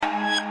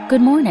Good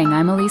morning,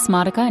 I'm Elise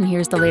Modica, and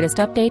here's the latest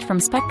update from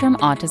Spectrum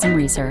Autism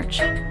Research.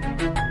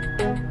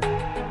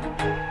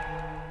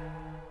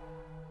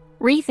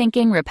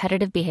 Rethinking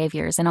repetitive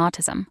behaviors in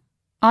autism.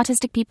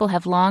 Autistic people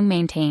have long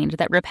maintained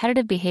that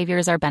repetitive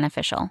behaviors are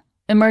beneficial.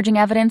 Emerging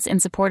evidence in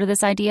support of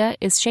this idea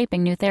is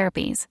shaping new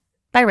therapies.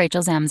 By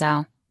Rachel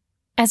Zamzow.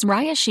 As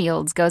Raya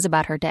Shields goes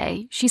about her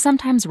day, she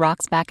sometimes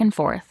rocks back and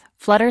forth,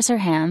 flutters her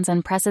hands,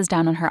 and presses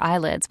down on her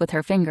eyelids with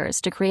her fingers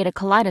to create a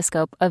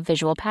kaleidoscope of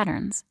visual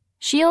patterns.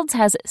 Shields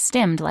has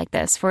stimmed like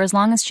this for as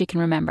long as she can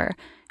remember.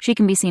 She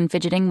can be seen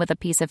fidgeting with a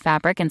piece of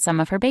fabric in some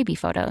of her baby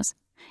photos.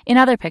 In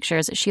other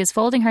pictures, she is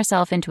folding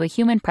herself into a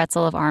human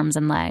pretzel of arms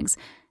and legs.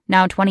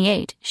 Now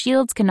 28,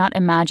 Shields cannot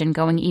imagine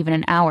going even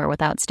an hour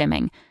without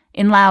stimming.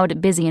 In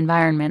loud, busy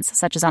environments,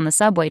 such as on the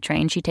subway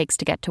train she takes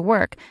to get to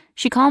work,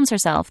 she calms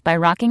herself by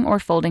rocking or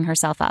folding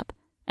herself up.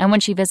 And when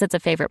she visits a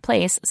favorite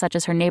place, such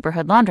as her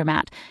neighborhood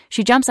laundromat,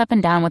 she jumps up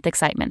and down with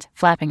excitement,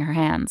 flapping her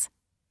hands.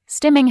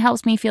 Stimming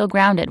helps me feel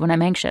grounded when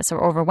I'm anxious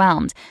or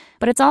overwhelmed,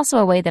 but it's also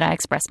a way that I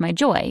express my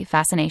joy,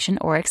 fascination,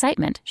 or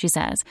excitement, she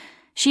says.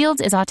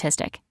 Shields is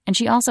autistic, and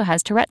she also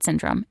has Tourette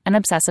syndrome, an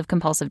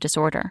obsessive-compulsive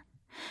disorder.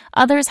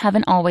 Others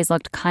haven't always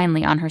looked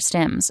kindly on her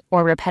stims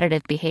or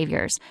repetitive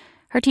behaviors.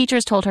 Her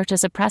teachers told her to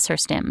suppress her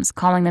stims,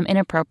 calling them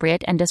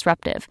inappropriate and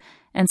disruptive,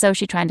 and so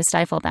she tried to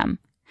stifle them.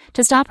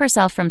 To stop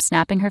herself from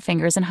snapping her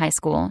fingers in high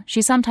school,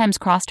 she sometimes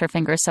crossed her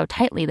fingers so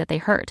tightly that they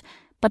hurt,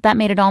 but that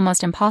made it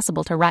almost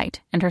impossible to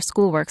write, and her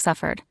schoolwork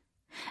suffered.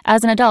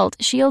 As an adult,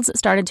 Shields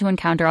started to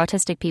encounter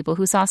autistic people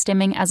who saw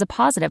stimming as a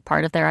positive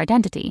part of their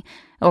identity.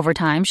 Over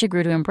time, she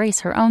grew to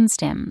embrace her own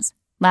stims.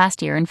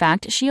 Last year, in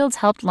fact, Shields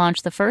helped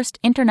launch the first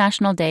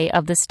International Day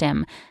of the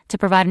Stim to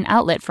provide an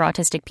outlet for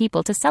autistic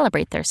people to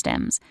celebrate their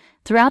stims.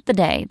 Throughout the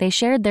day, they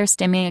shared their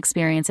stimming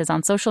experiences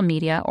on social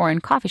media or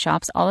in coffee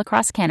shops all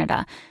across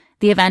Canada.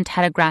 The event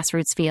had a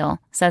grassroots feel,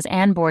 says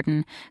Anne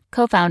Borden,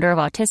 co-founder of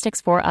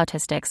Autistics for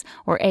Autistics,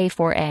 or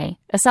A4A,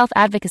 a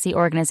self-advocacy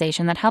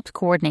organization that helped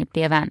coordinate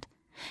the event.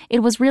 It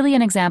was really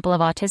an example of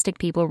autistic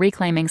people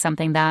reclaiming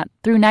something that,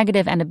 through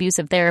negative and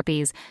abusive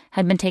therapies,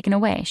 had been taken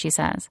away, she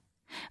says.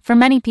 For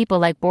many people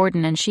like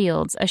Borden and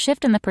Shields, a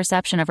shift in the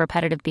perception of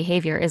repetitive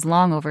behavior is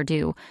long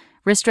overdue.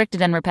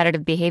 Restricted and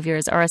repetitive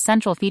behaviors are a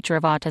central feature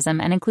of autism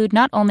and include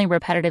not only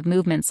repetitive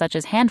movements such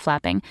as hand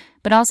flapping,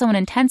 but also an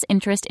intense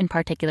interest in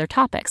particular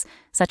topics,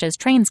 such as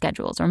train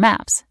schedules or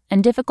maps,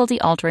 and difficulty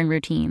altering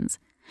routines.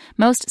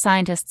 Most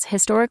scientists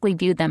historically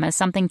viewed them as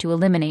something to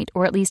eliminate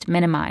or at least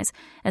minimize,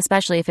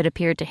 especially if it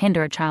appeared to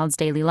hinder a child's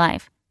daily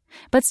life.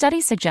 But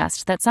studies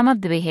suggest that some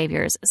of the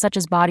behaviors, such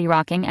as body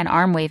rocking and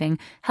arm waving,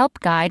 help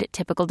guide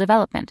typical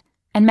development.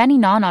 And many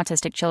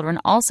non-autistic children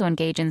also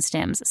engage in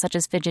stims, such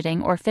as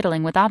fidgeting or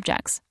fiddling with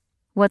objects.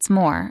 What's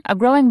more, a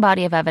growing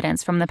body of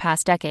evidence from the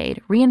past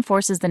decade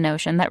reinforces the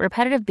notion that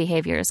repetitive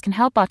behaviors can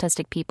help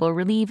autistic people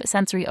relieve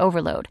sensory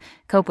overload,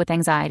 cope with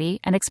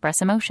anxiety, and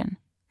express emotion.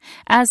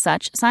 As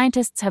such,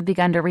 scientists have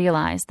begun to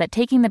realize that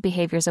taking the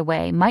behaviors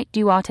away might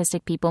do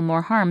autistic people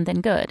more harm than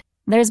good.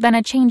 There's been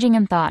a changing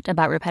in thought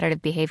about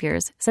repetitive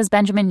behaviors, says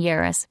Benjamin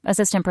Yaris,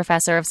 assistant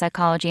professor of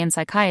psychology and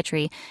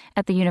psychiatry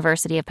at the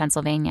University of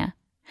Pennsylvania.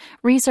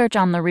 Research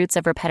on the roots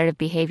of repetitive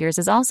behaviors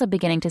is also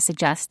beginning to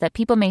suggest that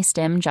people may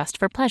stim just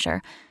for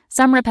pleasure.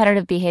 Some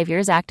repetitive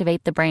behaviors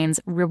activate the brain's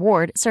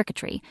reward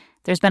circuitry.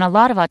 There's been a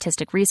lot of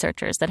autistic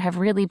researchers that have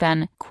really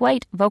been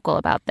quite vocal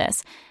about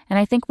this, and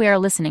I think we are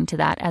listening to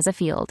that as a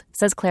field,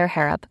 says Claire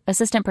Harrop,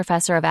 assistant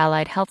professor of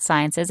allied health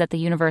sciences at the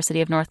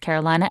University of North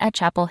Carolina at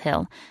Chapel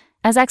Hill.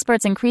 As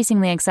experts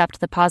increasingly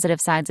accept the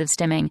positive sides of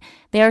stimming,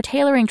 they are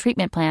tailoring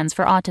treatment plans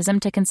for autism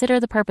to consider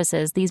the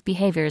purposes these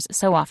behaviors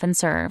so often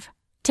serve.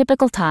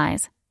 Typical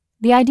ties.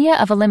 The idea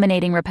of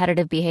eliminating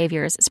repetitive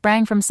behaviors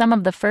sprang from some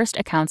of the first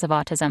accounts of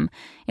autism.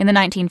 In the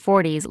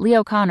 1940s,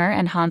 Leo Kanner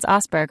and Hans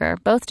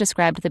Asperger both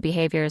described the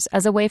behaviors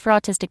as a way for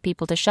autistic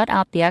people to shut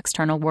out the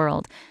external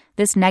world.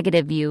 This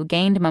negative view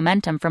gained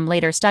momentum from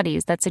later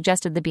studies that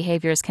suggested the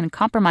behaviors can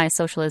compromise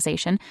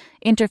socialization,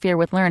 interfere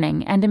with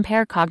learning, and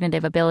impair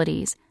cognitive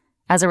abilities.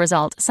 As a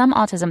result, some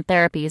autism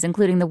therapies,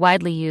 including the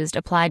widely used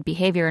applied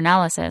behavior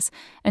analysis,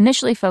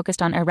 initially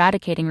focused on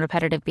eradicating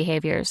repetitive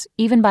behaviors,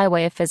 even by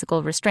way of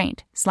physical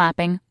restraint,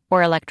 slapping,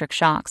 or electric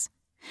shocks.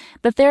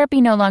 The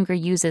therapy no longer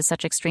uses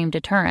such extreme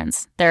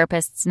deterrence.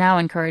 Therapists now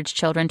encourage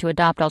children to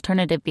adopt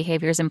alternative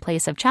behaviors in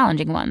place of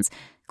challenging ones,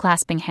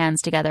 clasping hands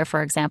together,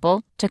 for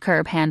example, to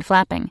curb hand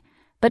flapping.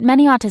 But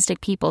many autistic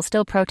people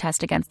still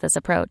protest against this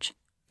approach.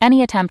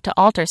 Any attempt to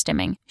alter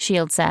stimming,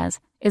 Shields says,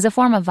 is a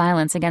form of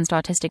violence against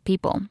autistic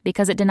people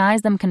because it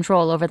denies them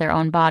control over their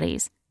own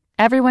bodies.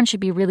 Everyone should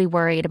be really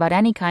worried about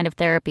any kind of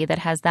therapy that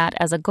has that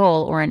as a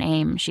goal or an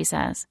aim, she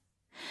says.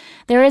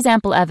 There is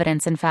ample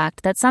evidence, in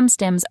fact, that some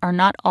stims are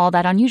not all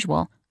that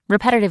unusual.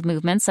 Repetitive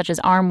movements, such as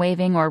arm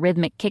waving or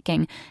rhythmic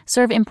kicking,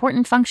 serve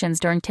important functions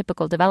during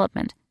typical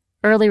development.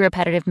 Early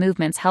repetitive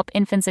movements help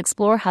infants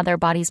explore how their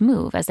bodies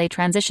move as they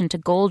transition to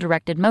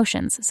goal-directed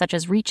motions, such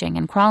as reaching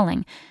and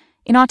crawling.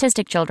 In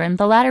autistic children,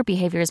 the latter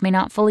behaviors may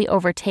not fully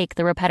overtake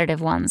the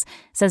repetitive ones,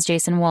 says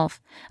Jason Wolf,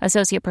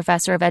 associate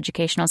professor of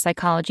educational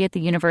psychology at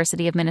the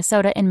University of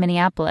Minnesota in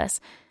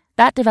Minneapolis.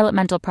 That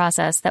developmental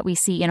process that we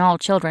see in all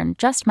children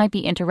just might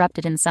be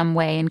interrupted in some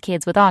way in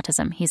kids with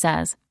autism, he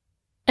says.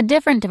 A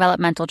different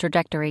developmental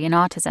trajectory in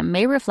autism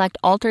may reflect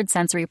altered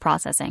sensory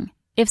processing.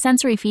 If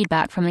sensory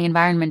feedback from the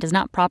environment is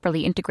not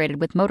properly integrated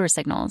with motor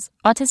signals,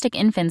 autistic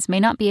infants may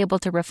not be able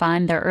to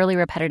refine their early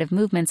repetitive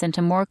movements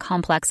into more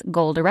complex,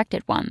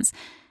 goal-directed ones.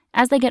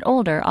 As they get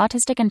older,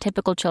 autistic and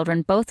typical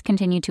children both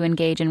continue to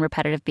engage in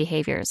repetitive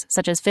behaviors,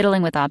 such as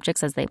fiddling with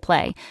objects as they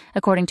play,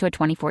 according to a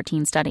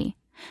 2014 study.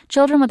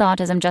 Children with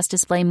autism just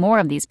display more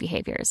of these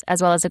behaviors,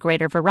 as well as a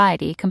greater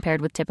variety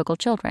compared with typical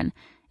children.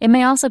 It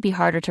may also be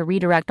harder to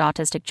redirect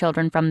autistic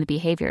children from the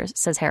behaviors,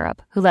 says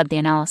Harrop, who led the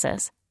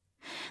analysis.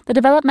 The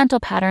developmental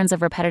patterns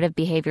of repetitive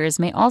behaviors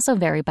may also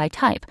vary by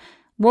type.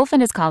 Wolf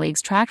and his colleagues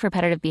tracked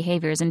repetitive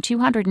behaviors in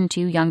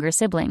 202 younger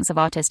siblings of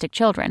autistic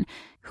children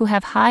who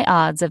have high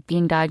odds of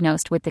being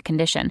diagnosed with the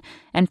condition,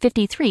 and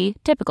 53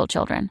 typical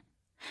children.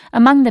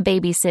 Among the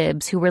baby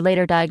sibs who were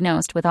later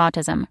diagnosed with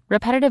autism,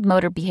 repetitive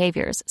motor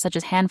behaviors, such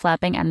as hand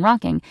flapping and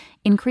rocking,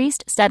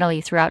 increased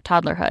steadily throughout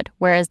toddlerhood,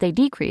 whereas they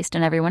decreased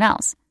in everyone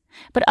else.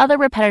 But other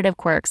repetitive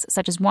quirks,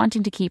 such as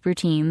wanting to keep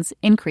routines,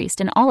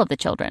 increased in all of the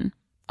children,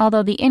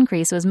 although the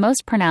increase was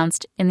most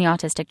pronounced in the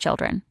autistic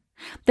children.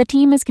 The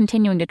team is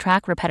continuing to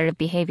track repetitive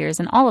behaviors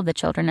in all of the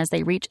children as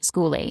they reach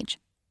school age.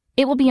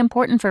 It will be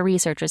important for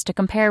researchers to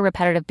compare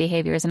repetitive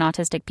behaviors in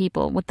autistic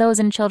people with those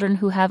in children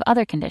who have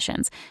other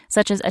conditions,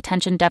 such as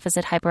attention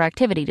deficit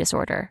hyperactivity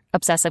disorder,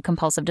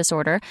 obsessive-compulsive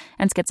disorder,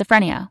 and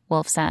schizophrenia,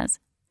 Wolf says.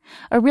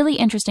 A really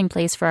interesting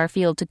place for our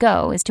field to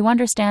go is to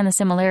understand the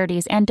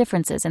similarities and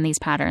differences in these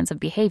patterns of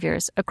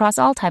behaviors across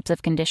all types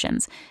of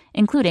conditions,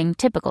 including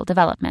typical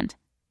development.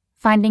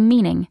 Finding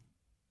meaning.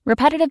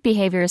 Repetitive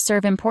behaviors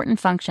serve important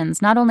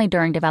functions not only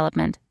during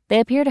development, they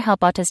appear to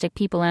help autistic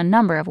people in a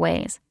number of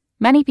ways.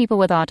 Many people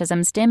with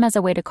autism stim as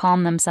a way to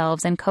calm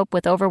themselves and cope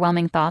with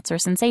overwhelming thoughts or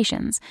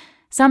sensations.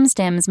 Some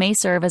stims may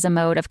serve as a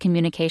mode of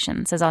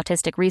communication, says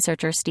autistic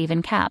researcher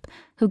Stephen Kapp,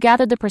 who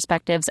gathered the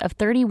perspectives of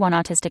 31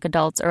 autistic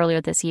adults earlier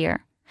this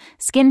year.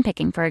 Skin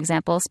picking, for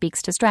example,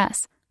 speaks to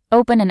stress.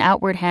 Open and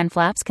outward hand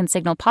flaps can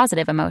signal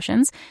positive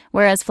emotions,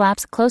 whereas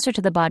flaps closer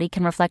to the body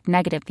can reflect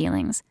negative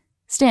feelings.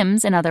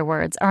 Stims, in other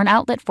words, are an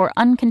outlet for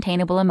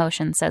uncontainable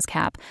emotions, says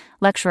Kapp,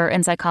 lecturer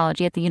in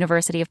psychology at the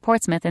University of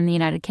Portsmouth in the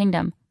United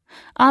Kingdom.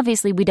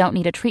 Obviously, we don't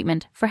need a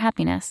treatment for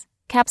happiness.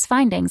 Kapp's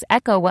findings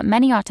echo what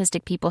many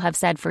autistic people have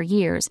said for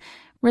years.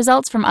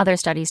 Results from other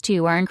studies,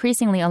 too, are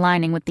increasingly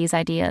aligning with these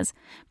ideas.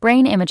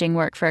 Brain imaging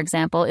work, for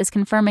example, is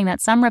confirming that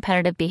some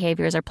repetitive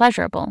behaviors are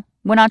pleasurable.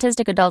 When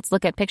autistic adults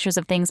look at pictures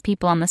of things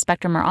people on the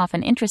spectrum are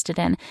often interested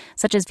in,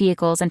 such as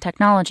vehicles and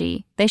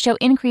technology, they show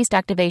increased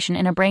activation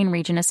in a brain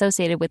region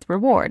associated with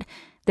reward.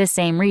 This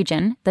same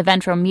region, the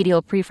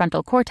ventromedial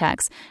prefrontal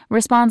cortex,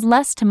 responds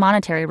less to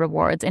monetary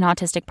rewards in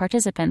autistic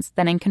participants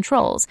than in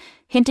controls,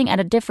 hinting at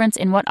a difference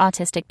in what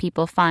autistic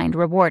people find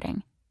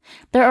rewarding.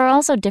 There are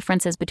also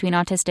differences between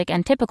autistic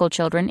and typical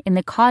children in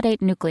the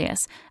caudate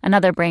nucleus,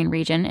 another brain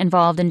region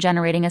involved in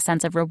generating a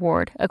sense of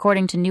reward,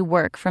 according to new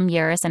work from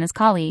Yaris and his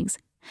colleagues.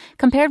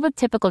 Compared with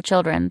typical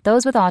children,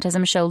 those with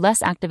autism show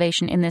less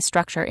activation in this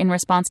structure in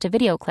response to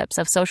video clips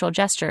of social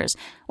gestures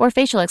or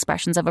facial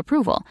expressions of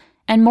approval,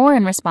 and more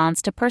in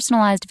response to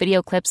personalized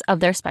video clips of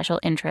their special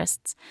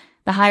interests.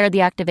 The higher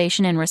the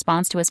activation in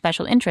response to a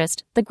special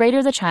interest, the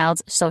greater the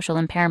child's social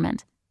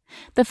impairment.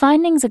 The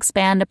findings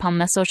expand upon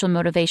the social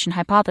motivation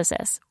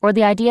hypothesis, or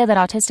the idea that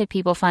autistic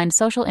people find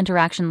social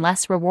interaction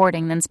less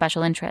rewarding than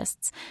special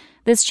interests.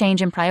 This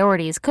change in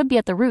priorities could be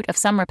at the root of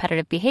some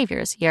repetitive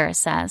behaviors, Yaris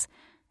says.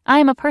 I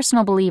am a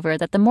personal believer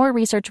that the more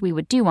research we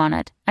would do on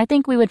it, I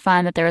think we would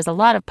find that there is a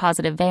lot of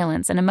positive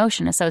valence and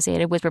emotion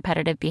associated with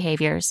repetitive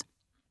behaviors.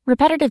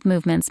 Repetitive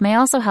movements may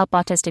also help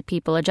autistic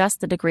people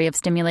adjust the degree of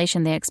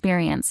stimulation they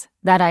experience.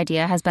 That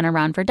idea has been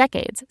around for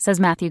decades,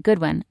 says Matthew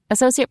Goodwin,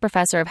 Associate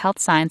Professor of Health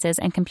Sciences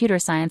and Computer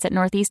Science at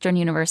Northeastern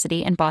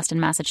University in Boston,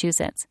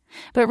 Massachusetts.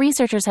 But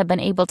researchers have been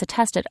able to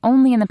test it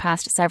only in the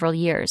past several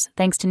years,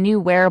 thanks to new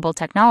wearable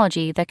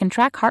technology that can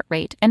track heart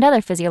rate and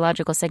other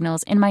physiological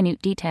signals in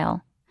minute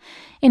detail.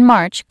 In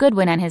March,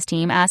 Goodwin and his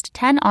team asked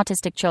 10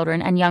 autistic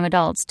children and young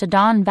adults to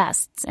don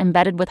vests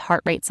embedded with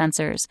heart rate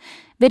sensors.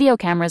 Video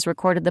cameras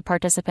recorded the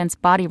participants'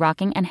 body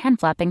rocking and hand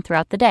flapping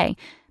throughout the day.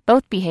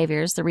 Both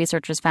behaviors, the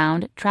researchers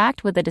found,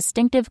 tracked with a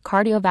distinctive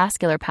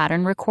cardiovascular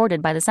pattern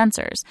recorded by the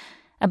sensors.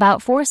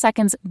 About 4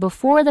 seconds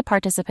before the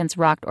participants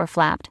rocked or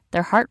flapped,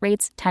 their heart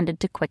rates tended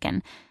to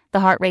quicken.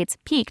 The heart rates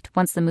peaked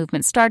once the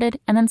movement started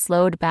and then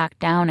slowed back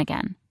down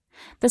again.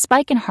 The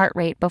spike in heart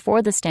rate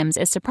before the stims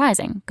is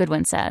surprising,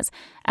 Goodwin says,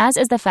 as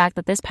is the fact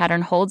that this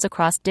pattern holds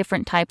across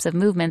different types of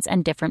movements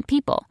and different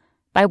people.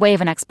 By way of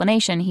an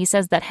explanation, he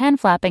says that hand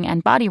flapping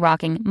and body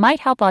rocking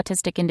might help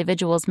autistic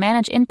individuals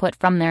manage input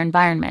from their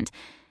environment,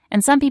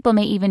 and some people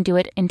may even do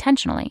it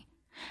intentionally.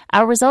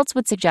 Our results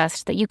would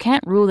suggest that you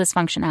can't rule this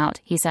function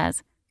out, he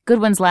says.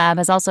 Goodwin's lab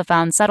has also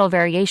found subtle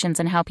variations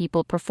in how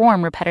people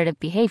perform repetitive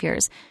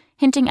behaviors.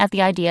 hinting at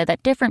the idea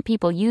that different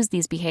people use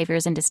these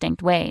behaviors in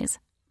distinct ways.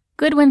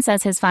 Goodwin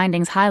says his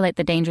findings highlight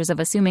the dangers of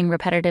assuming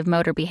repetitive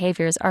motor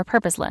behaviors are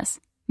purposeless.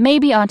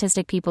 Maybe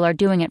autistic people are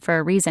doing it for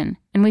a reason,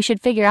 and we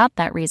should figure out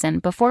that reason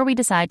before we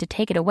decide to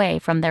take it away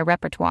from their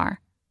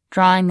repertoire.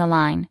 Drawing the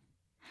line.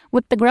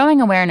 With the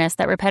growing awareness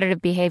that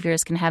repetitive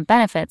behaviors can have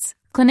benefits,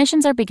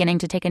 clinicians are beginning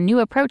to take a new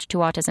approach to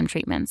autism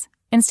treatments.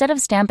 Instead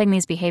of stamping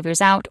these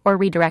behaviors out or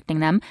redirecting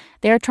them,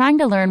 they are trying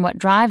to learn what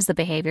drives the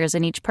behaviors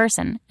in each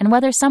person and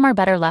whether some are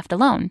better left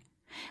alone.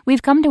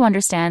 We've come to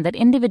understand that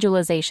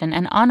individualization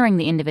and honoring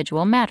the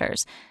individual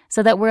matters,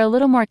 so that we're a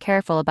little more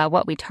careful about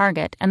what we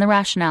target and the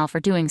rationale for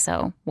doing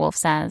so, Wolf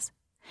says.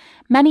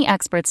 Many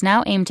experts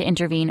now aim to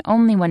intervene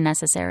only when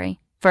necessary.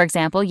 For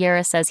example,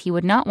 Yaris says he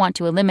would not want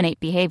to eliminate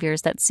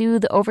behaviors that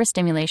soothe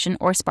overstimulation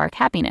or spark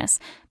happiness.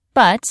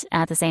 But,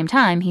 at the same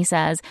time, he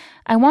says,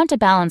 I want to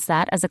balance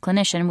that as a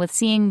clinician with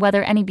seeing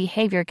whether any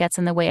behavior gets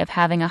in the way of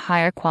having a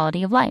higher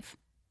quality of life.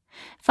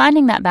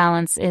 Finding that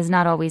balance is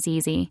not always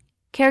easy.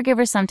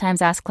 Caregivers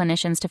sometimes ask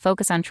clinicians to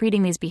focus on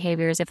treating these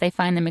behaviors if they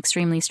find them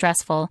extremely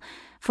stressful.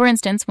 For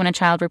instance, when a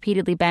child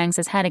repeatedly bangs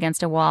his head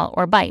against a wall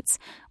or bites,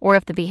 or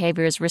if the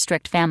behaviors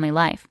restrict family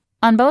life.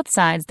 On both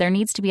sides, there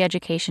needs to be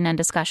education and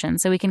discussion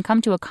so we can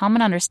come to a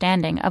common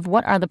understanding of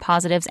what are the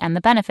positives and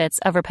the benefits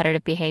of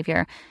repetitive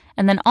behavior,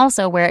 and then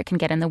also where it can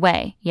get in the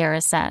way,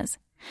 Yaris says.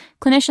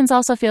 Clinicians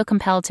also feel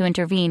compelled to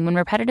intervene when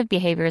repetitive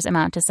behaviors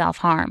amount to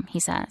self-harm, he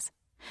says.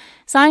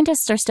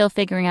 Scientists are still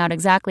figuring out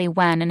exactly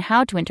when and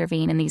how to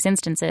intervene in these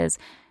instances.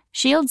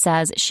 Shields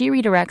says she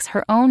redirects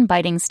her own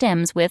biting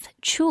stims with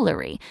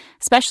jewelry,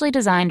 specially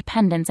designed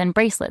pendants and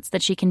bracelets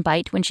that she can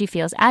bite when she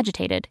feels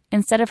agitated,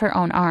 instead of her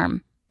own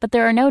arm. But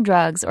there are no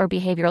drugs or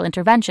behavioral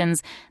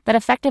interventions that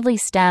effectively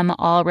stem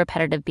all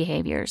repetitive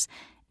behaviors.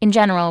 In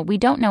general, we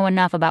don't know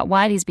enough about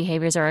why these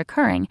behaviors are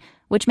occurring,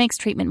 which makes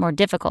treatment more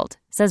difficult,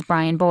 says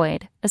Brian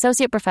Boyd,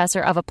 Associate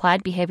Professor of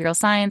Applied Behavioral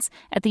Science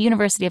at the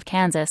University of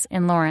Kansas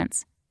in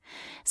Lawrence.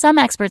 Some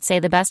experts say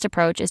the best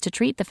approach is to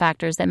treat the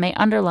factors that may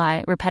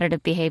underlie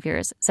repetitive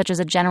behaviors, such as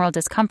a general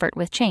discomfort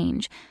with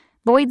change.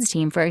 Boyd's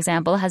team, for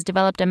example, has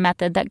developed a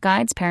method that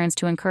guides parents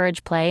to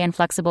encourage play and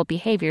flexible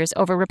behaviors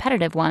over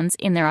repetitive ones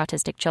in their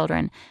autistic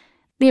children.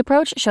 The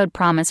approach showed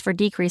promise for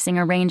decreasing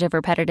a range of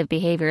repetitive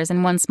behaviors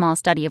in one small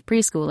study of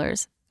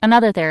preschoolers.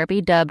 Another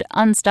therapy, dubbed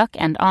Unstuck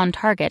and On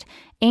Target,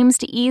 aims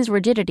to ease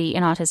rigidity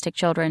in autistic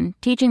children,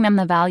 teaching them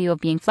the value of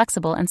being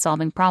flexible and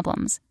solving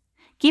problems.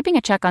 Keeping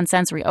a check on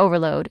sensory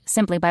overload,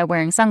 simply by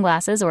wearing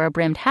sunglasses or a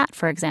brimmed hat,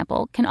 for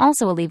example, can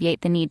also alleviate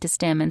the need to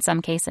stim in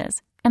some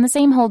cases. And the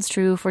same holds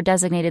true for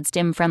designated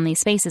stim-friendly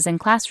spaces in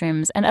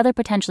classrooms and other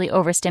potentially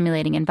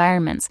overstimulating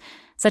environments,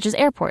 such as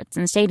airports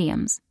and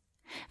stadiums.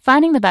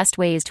 Finding the best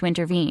ways to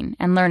intervene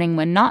and learning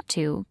when not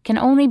to can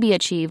only be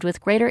achieved with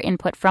greater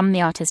input from the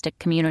autistic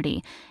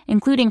community,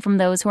 including from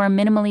those who are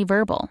minimally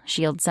verbal,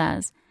 Shields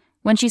says.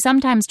 When she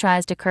sometimes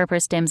tries to curb her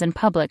stims in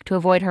public to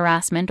avoid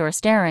harassment or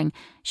staring,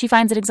 she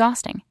finds it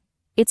exhausting.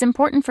 It's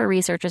important for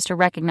researchers to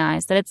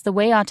recognize that it's the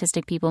way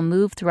autistic people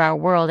move through our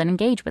world and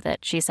engage with it,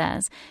 she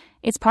says.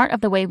 It's part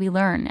of the way we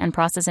learn and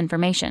process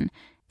information,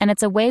 and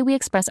it's a way we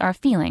express our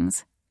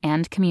feelings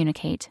and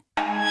communicate.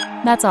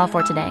 That's all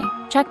for today.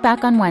 Check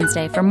back on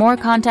Wednesday for more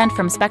content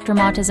from Spectrum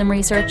Autism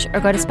Research or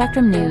go to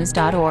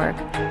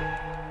spectrumnews.org.